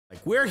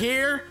We're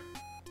here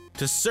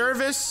to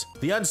service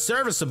the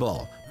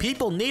unserviceable.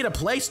 People need a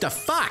place to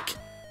fuck.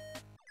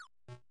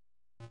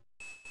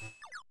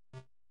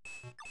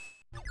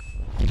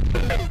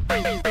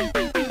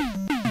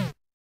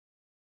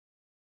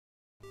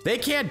 They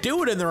can't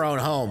do it in their own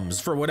homes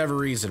for whatever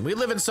reason. We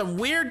live in some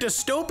weird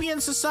dystopian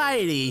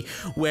society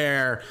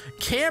where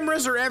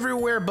cameras are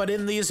everywhere but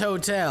in these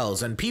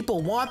hotels, and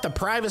people want the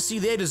privacy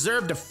they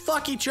deserve to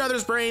fuck each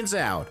other's brains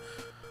out.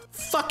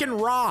 Fucking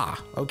raw,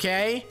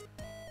 okay?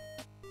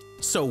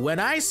 So when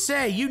I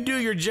say you do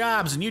your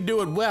jobs and you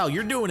do it well,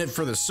 you're doing it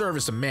for the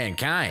service of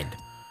mankind.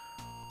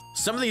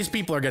 Some of these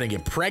people are gonna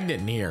get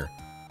pregnant in here,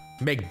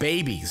 make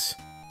babies,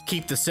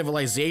 keep the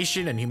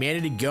civilization and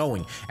humanity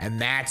going, and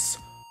that's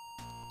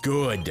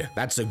good.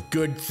 That's a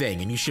good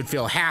thing, and you should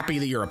feel happy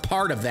that you're a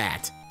part of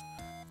that.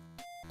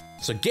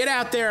 So get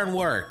out there and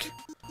work.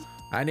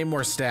 I need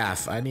more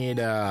staff. I need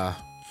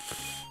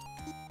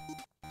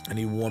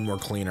one more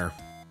cleaner.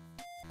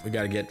 We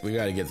gotta get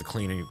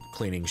the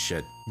cleaning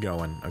shit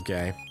going,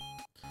 okay?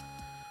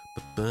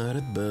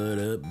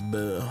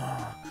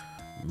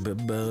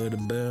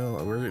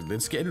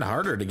 It's getting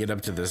harder to get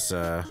up to this,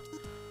 what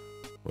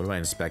am I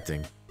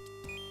inspecting?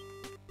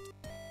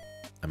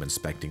 I'm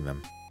inspecting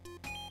them.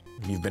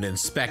 You've been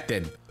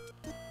inspected.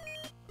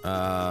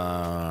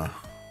 Yeah,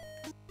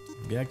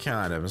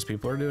 condoms.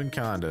 People are doing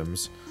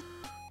condoms.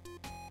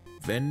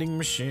 Vending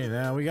machine.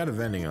 Now we got a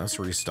vending. Let's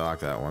restock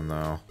that one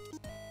though.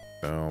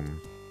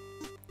 Boom.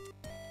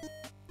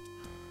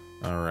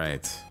 All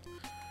right.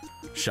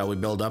 Shall we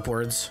build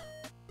upwards?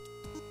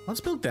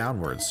 Let's build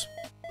downwards.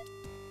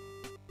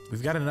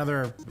 We've got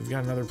another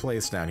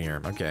place down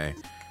here. Okay.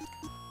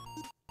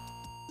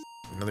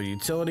 Another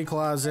utility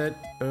closet.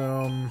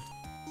 Boom.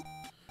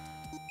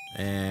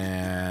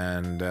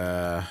 And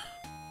I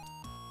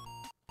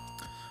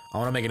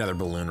want to make another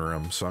balloon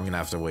room, so I'm gonna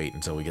have to wait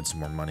until we get some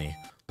more money.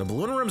 The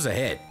balloon room's a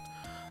hit.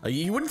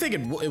 You wouldn't think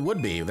it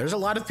would be. There's a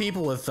lot of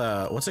people with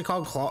what's it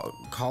called?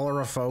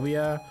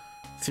 Coulrophobia,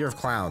 fear of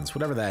clowns,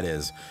 whatever that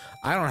is.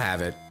 I don't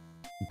have it.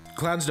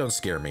 Clowns don't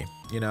scare me.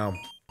 You know,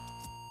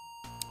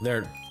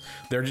 they're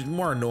just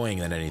more annoying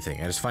than anything.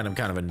 I just find them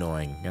kind of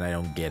annoying, and I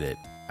don't get it.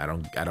 I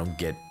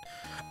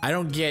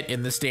don't get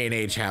in this day and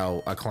age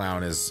how a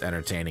clown is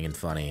entertaining and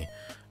funny.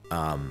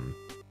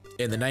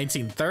 In the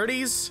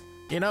 1930s,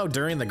 you know,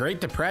 during the Great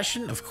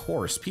Depression, of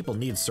course, people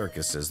need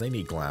circuses. They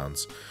need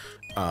clowns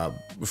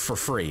for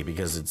free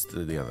because it's,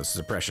 you know, this is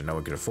depression. No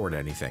one could afford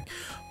anything.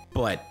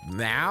 But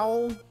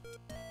now,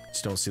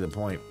 just don't see the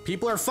point.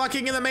 People are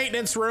fucking in the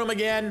maintenance room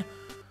again.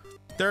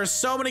 There are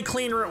so many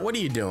clean rooms. What are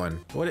you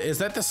doing? What is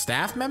that? The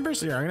staff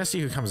members? Here, I'm gonna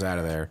see who comes out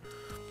of there.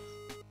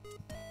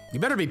 You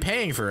better be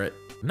paying for it.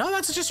 No,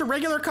 that's just a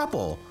regular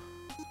couple.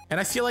 And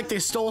I feel like they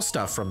stole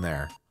stuff from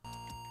there.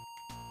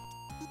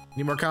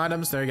 Need more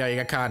condoms? There you go,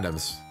 you got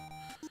condoms.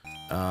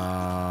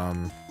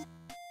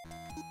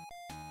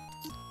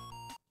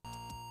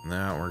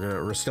 No,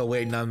 we're still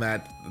waiting on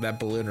that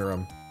balloon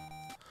room.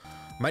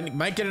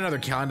 Might get another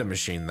condom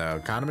machine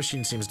though. Condom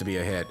machine seems to be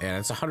a hit, and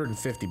it's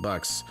 150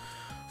 bucks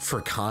for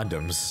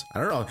condoms. I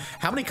don't know,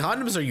 how many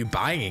condoms are you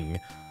buying?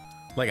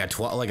 Like a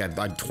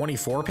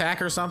 24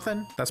 pack or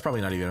something? That's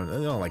probably not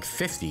even, no, like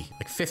 50.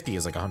 Like 50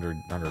 is like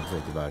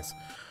 150 bucks.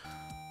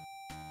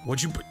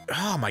 Would you,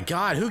 oh my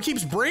God, who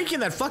keeps breaking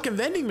that fucking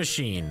vending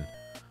machine?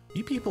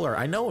 You people are,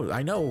 I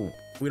know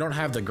we don't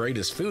have the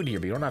greatest food here,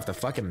 but you don't have to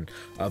fucking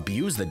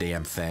abuse the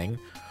damn thing.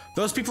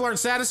 Those people aren't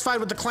satisfied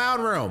with the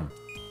clown room.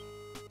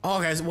 Oh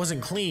guys, it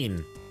wasn't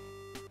clean.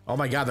 Oh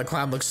my God, the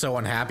clown looks so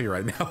unhappy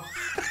right now.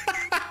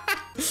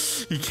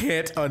 He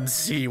can't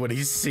unsee what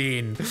he's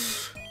seen.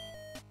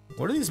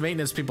 What are these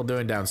maintenance people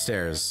doing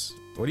downstairs?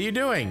 What are you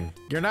doing?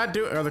 You're not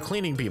doing, or the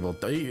cleaning people.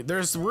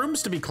 There's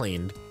rooms to be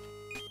cleaned,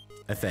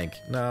 I think.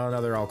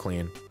 No, they're all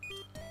clean.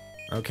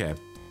 Okay.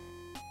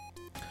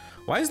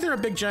 Why is there a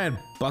big giant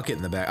bucket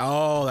in the back?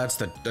 Oh, that's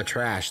the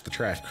trash,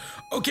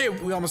 Okay,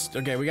 we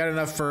got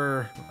enough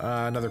for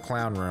another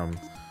clown room.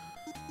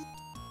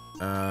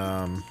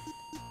 God,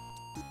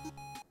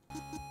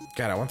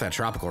 I want that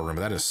tropical room,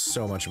 but that is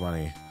so much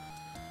money.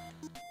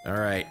 All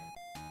right.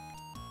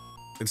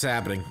 It's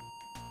happening.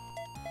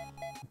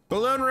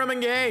 Balloon room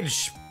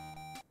engage.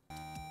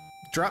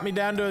 Drop me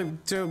down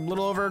to a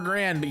little over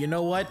 $1,000, but you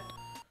know what?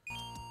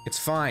 It's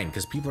fine,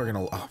 because people are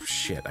gonna, oh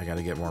shit, I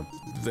gotta get more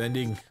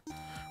vending.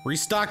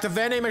 Restock the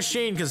vending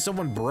machine, because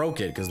someone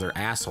broke it, because they're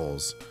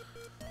assholes.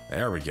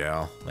 There we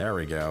go, there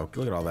we go.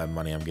 Look at all that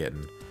money I'm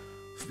getting.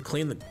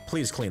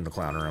 Please clean the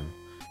clown room.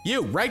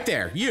 You, right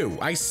there, you,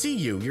 I see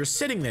you. You're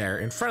sitting there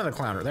in front of the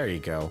clown room. There you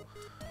go.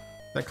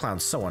 That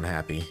clown's so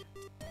unhappy.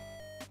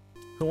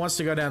 Who wants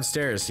to go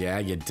downstairs? Yeah,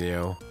 you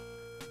do.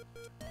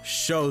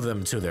 Show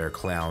them to their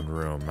clown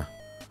room.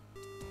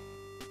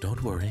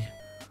 Don't worry.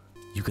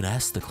 You can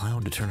ask the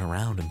clown to turn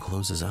around and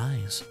close his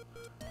eyes.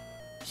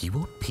 He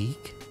won't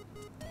peek.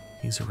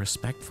 He's a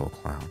respectful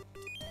clown.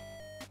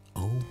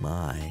 Oh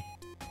my.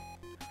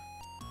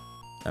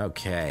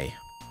 Okay.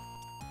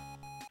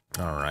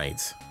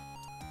 Alright.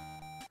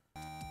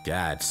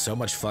 God, so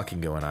much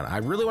fucking going on. I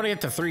really want to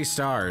get to 3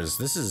 stars.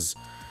 This is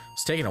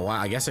It's taking a while.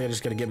 I guess I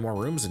just gotta get more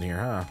rooms in here,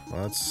 huh?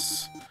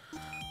 Let's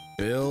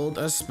build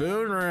a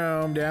spoon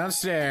room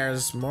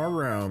downstairs. More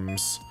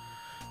rooms.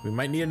 We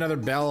might need another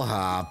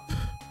bellhop.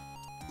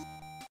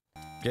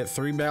 Get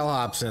 3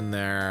 bellhops in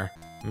there.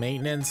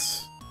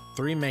 Maintenance.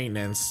 3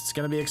 maintenance. It's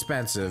gonna be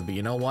expensive, but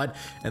you know what?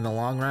 In the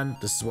long run,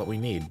 this is what we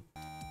need.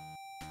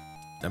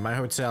 At my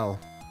hotel,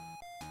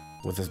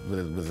 with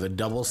a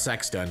double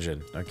sex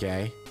dungeon,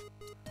 okay?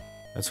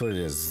 That's what it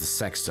is, the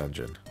sex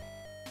dungeon.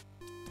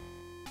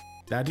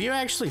 Now, do you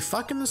actually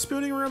fuck in the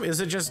spooning room?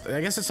 Is it just,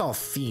 I guess it's all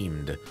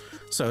themed.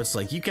 So it's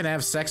like, you can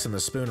have sex in the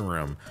spoon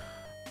room,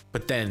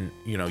 but then,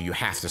 you know, you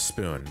have to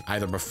spoon.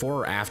 Either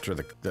before or after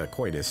the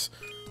coitus,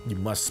 you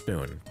must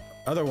spoon.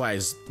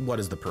 Otherwise, what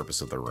is the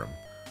purpose of the room?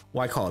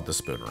 Why call it the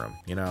spoon room?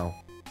 You know,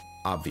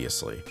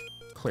 obviously,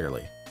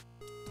 clearly.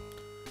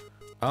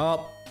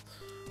 Oh,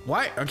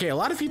 why? Okay, a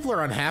lot of people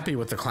are unhappy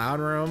with the clown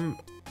room.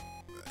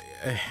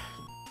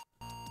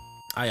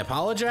 I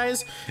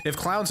apologize if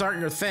clowns aren't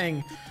your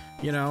thing.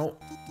 You know,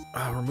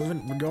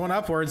 we're going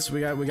upwards.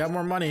 We got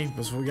more money,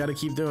 so we got to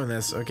keep doing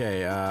this.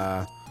 Okay,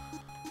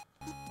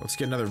 let's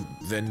get another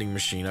vending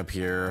machine up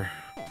here.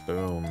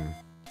 Boom.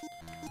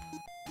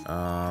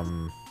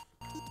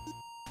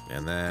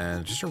 And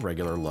then just a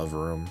regular love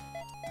room.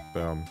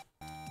 Boom.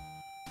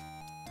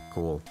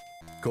 Cool.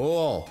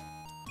 Cool.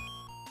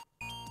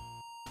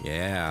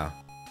 Yeah.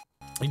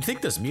 You'd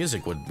think this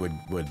music would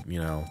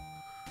you know,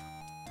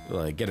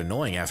 like get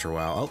annoying after a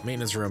while. Oh,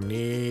 maintenance room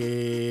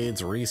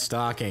needs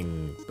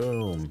restocking.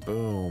 Boom,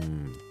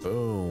 boom,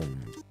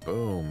 boom,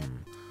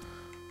 boom.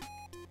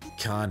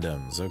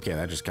 Condoms. Okay,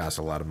 that just costs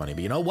a lot of money.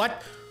 But you know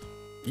what?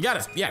 You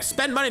gotta, yeah,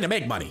 spend money to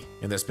make money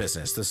in this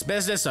business. This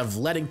business of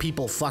letting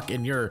people fuck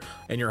in your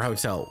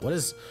hotel. What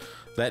is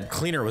that?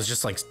 Cleaner was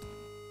just like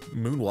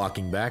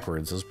moonwalking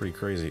backwards. That was pretty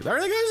crazy. There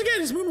he goes again.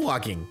 He's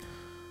moonwalking.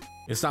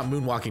 It's not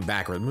moonwalking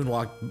backwards.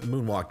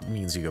 Moonwalk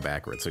means you go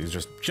backwards. So he's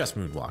just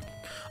moonwalking.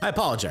 I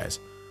apologize.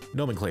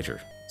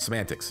 Nomenclature.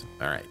 Semantics.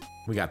 All right.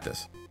 We got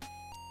this.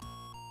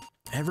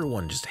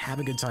 Everyone just have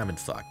a good time and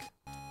fuck.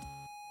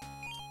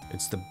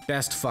 It's the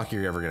best fuck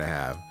you're ever gonna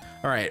have.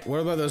 All right. What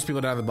about those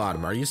people down at the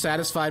bottom? Are you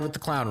satisfied with the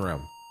clown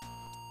room?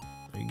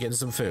 Are you getting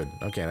some food?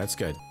 Okay, that's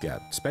good. Yeah.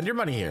 Spend your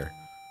money here.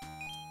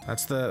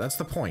 That's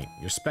the point.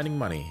 You're spending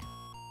money.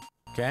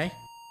 Okay?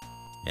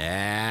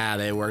 Yeah,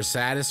 they were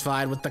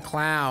satisfied with the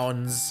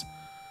clowns.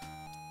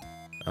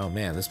 Oh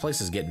man, this place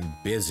is getting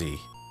busy.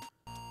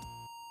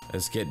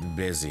 It's getting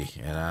busy,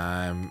 and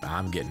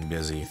I'm getting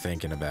busy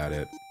thinking about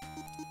it.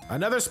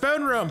 Another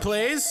spoon room,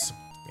 please.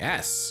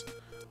 Yes,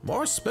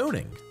 more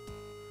spooning.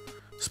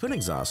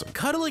 Spooning's awesome.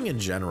 Cuddling in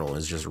general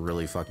is just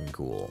really fucking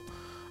cool.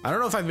 I don't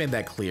know if I've made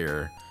that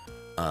clear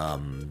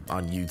on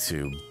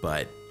YouTube,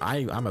 but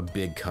I'm a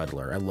big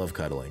cuddler. I love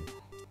cuddling.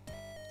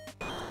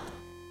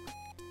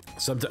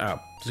 So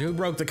who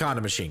broke the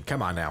condom machine?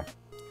 Come on now.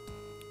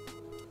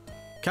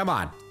 Come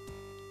on.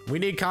 We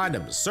need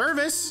condoms.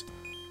 Service.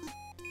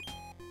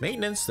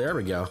 Maintenance. There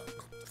we go.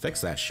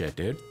 Fix that shit,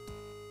 dude.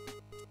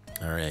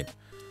 All right.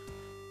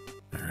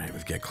 All right,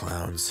 we've got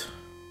clowns.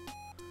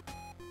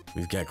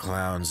 We've got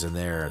clowns, and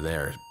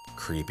they're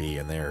creepy,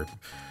 and they're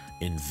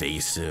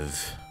invasive.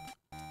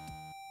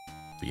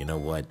 But you know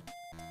what?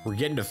 We're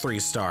getting to 3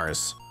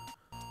 stars.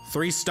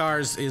 3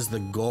 stars is the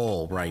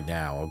goal right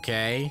now,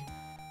 okay?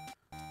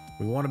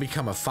 We want to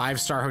become a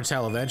 5-star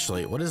hotel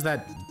eventually. What is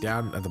that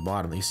down at the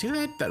bottom? You see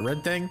that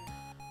red thing?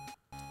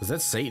 Is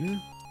that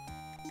Satan?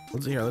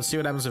 Let's see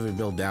what happens if we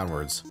build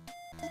downwards.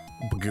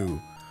 Bagoo.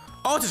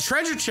 Oh, it's a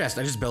treasure chest.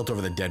 I just built over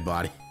the dead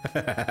body.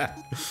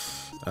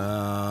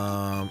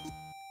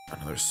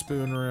 Another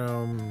spoon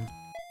room.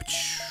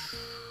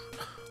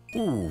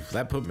 Ooh,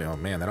 that put me. Oh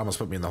man, that almost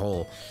put me in the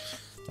hole.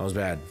 That was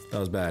bad. That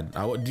was bad.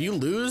 Do you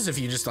lose if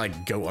you just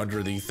like go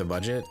underneath the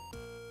budget?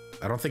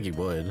 I don't think you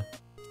would.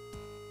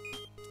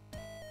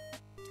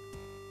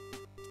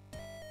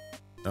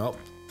 Oh,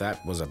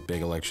 that was a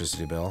big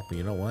electricity bill. But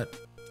you know what?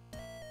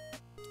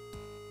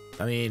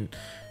 I mean,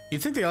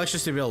 you'd think the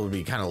electricity bill would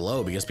be kind of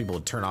low because people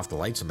would turn off the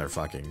lights when they're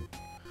fucking.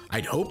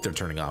 I'd hope they're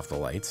turning off the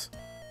lights.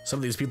 Some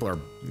of these people are,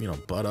 you know,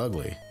 butt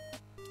ugly.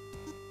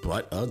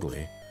 Butt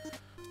ugly.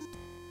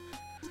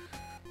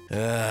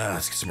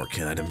 Let's get some more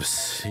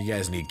condoms. You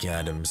guys need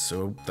condoms.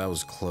 So that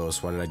was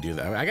close. Why did I do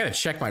that? I gotta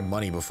check my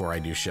money before I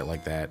do shit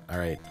like that. All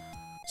right,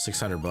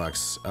 600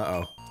 bucks.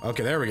 Uh-oh.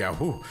 Okay, there we go.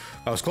 Ooh,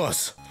 that was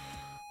close.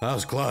 That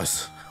was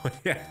close.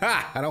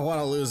 I don't want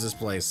to lose this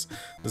place.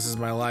 This is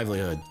my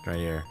livelihood right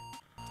here.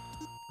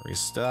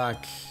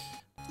 Restock.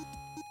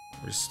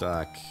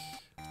 Restock.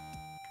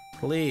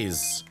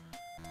 Please.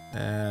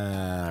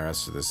 The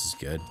rest of this is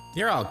good.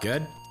 You're all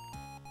good.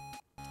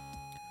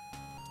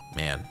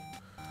 Man.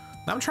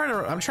 I'm trying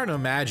to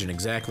imagine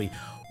exactly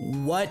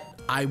what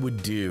I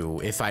would do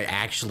if I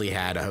actually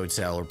had a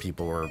hotel where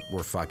people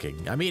were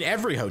fucking. I mean,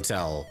 every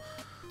hotel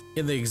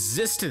in the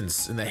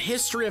existence, in the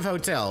history of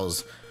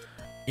hotels,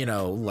 you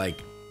know,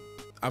 like,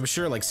 I'm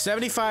sure like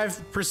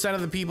 75%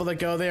 of the people that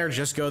go there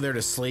just go there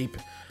to sleep.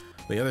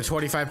 The other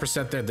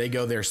 25% there, they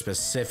go there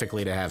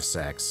specifically to have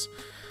sex.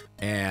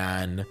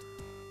 And,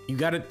 You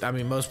got it. I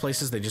mean, most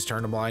places they just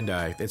turn a blind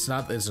eye. It's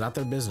not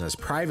their business.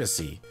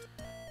 Privacy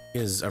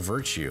is a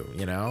virtue,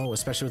 you know,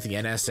 especially with the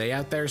NSA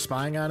out there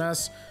spying on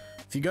us.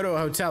 If you go to a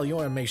hotel, you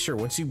want to make sure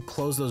once you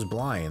close those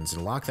blinds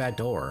and lock that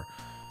door,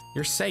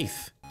 you're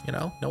safe. You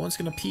know, no one's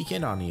gonna peek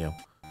in on you.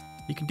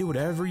 You can do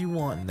whatever you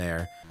want in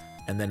there,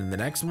 and then the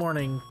next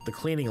morning, the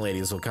cleaning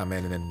ladies will come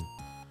in and,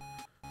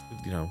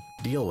 you know,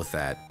 deal with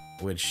that,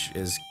 which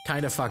is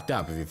kind of fucked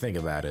up if you think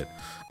about it.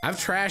 I've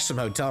trashed some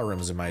hotel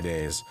rooms in my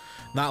days.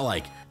 Not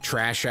like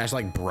trash,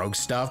 like broke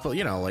stuff, but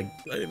you know, like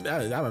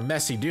I'm a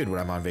messy dude when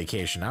I'm on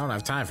vacation. I don't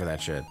have time for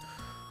that shit.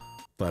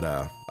 But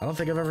I don't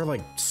think I've ever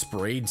like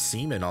sprayed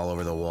semen all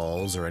over the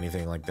walls or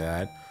anything like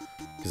that.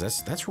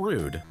 Because that's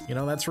rude. You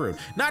know, that's rude.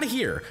 Not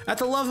here. At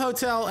the Love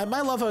Hotel, at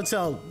my Love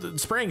Hotel,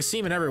 spraying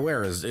semen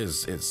everywhere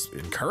is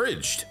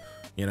encouraged.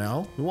 You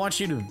know? We want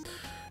you to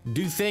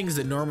do things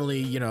that normally,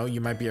 you know, you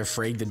might be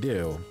afraid to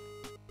do.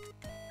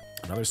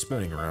 Another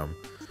spooning room.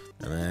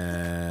 And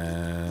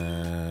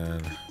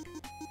then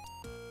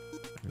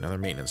another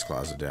maintenance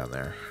closet down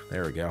there.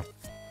 There we go.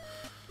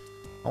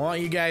 I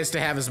want you guys to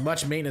have as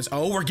much maintenance.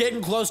 Oh, we're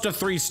getting close to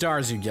 3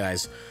 stars, you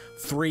guys.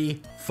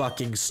 3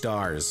 fucking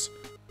stars.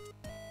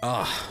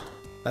 Ugh.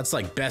 That's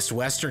like Best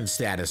Western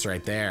status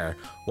right there.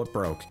 What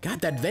broke? God,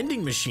 that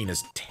vending machine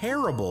is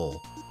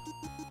terrible.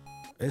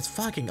 It's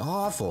fucking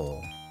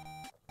awful.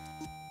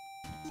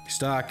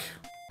 Restock.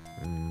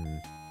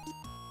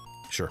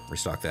 Sure,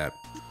 restock that.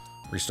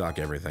 Restock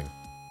everything.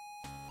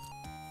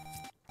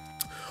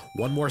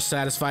 One more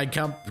satisfied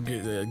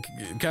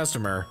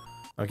customer.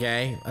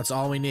 Okay, that's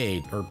all we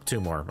need. Or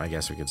 2 more, I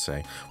guess we could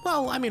say.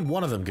 Well, I mean,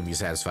 one of them can be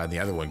satisfied and the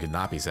other one could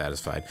not be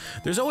satisfied.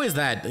 There's always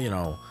that, you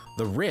know,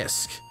 the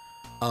risk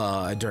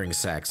during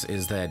sex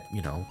is that,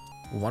 you know,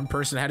 one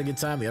person had a good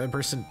time, the other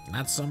person,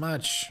 not so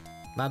much.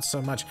 Not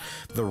so much.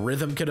 The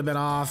rhythm could have been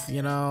off,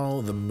 you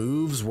know, the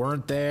moves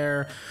weren't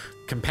there,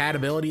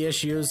 compatibility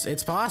issues.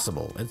 It's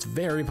possible. It's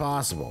very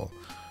possible.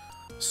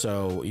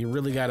 So you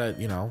really gotta,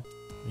 you know,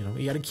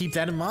 you gotta keep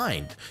that in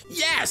mind.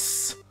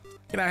 Yes!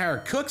 Can I hire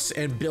cooks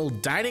and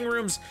build dining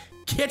rooms,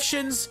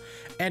 kitchens,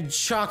 and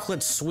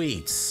chocolate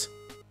suites?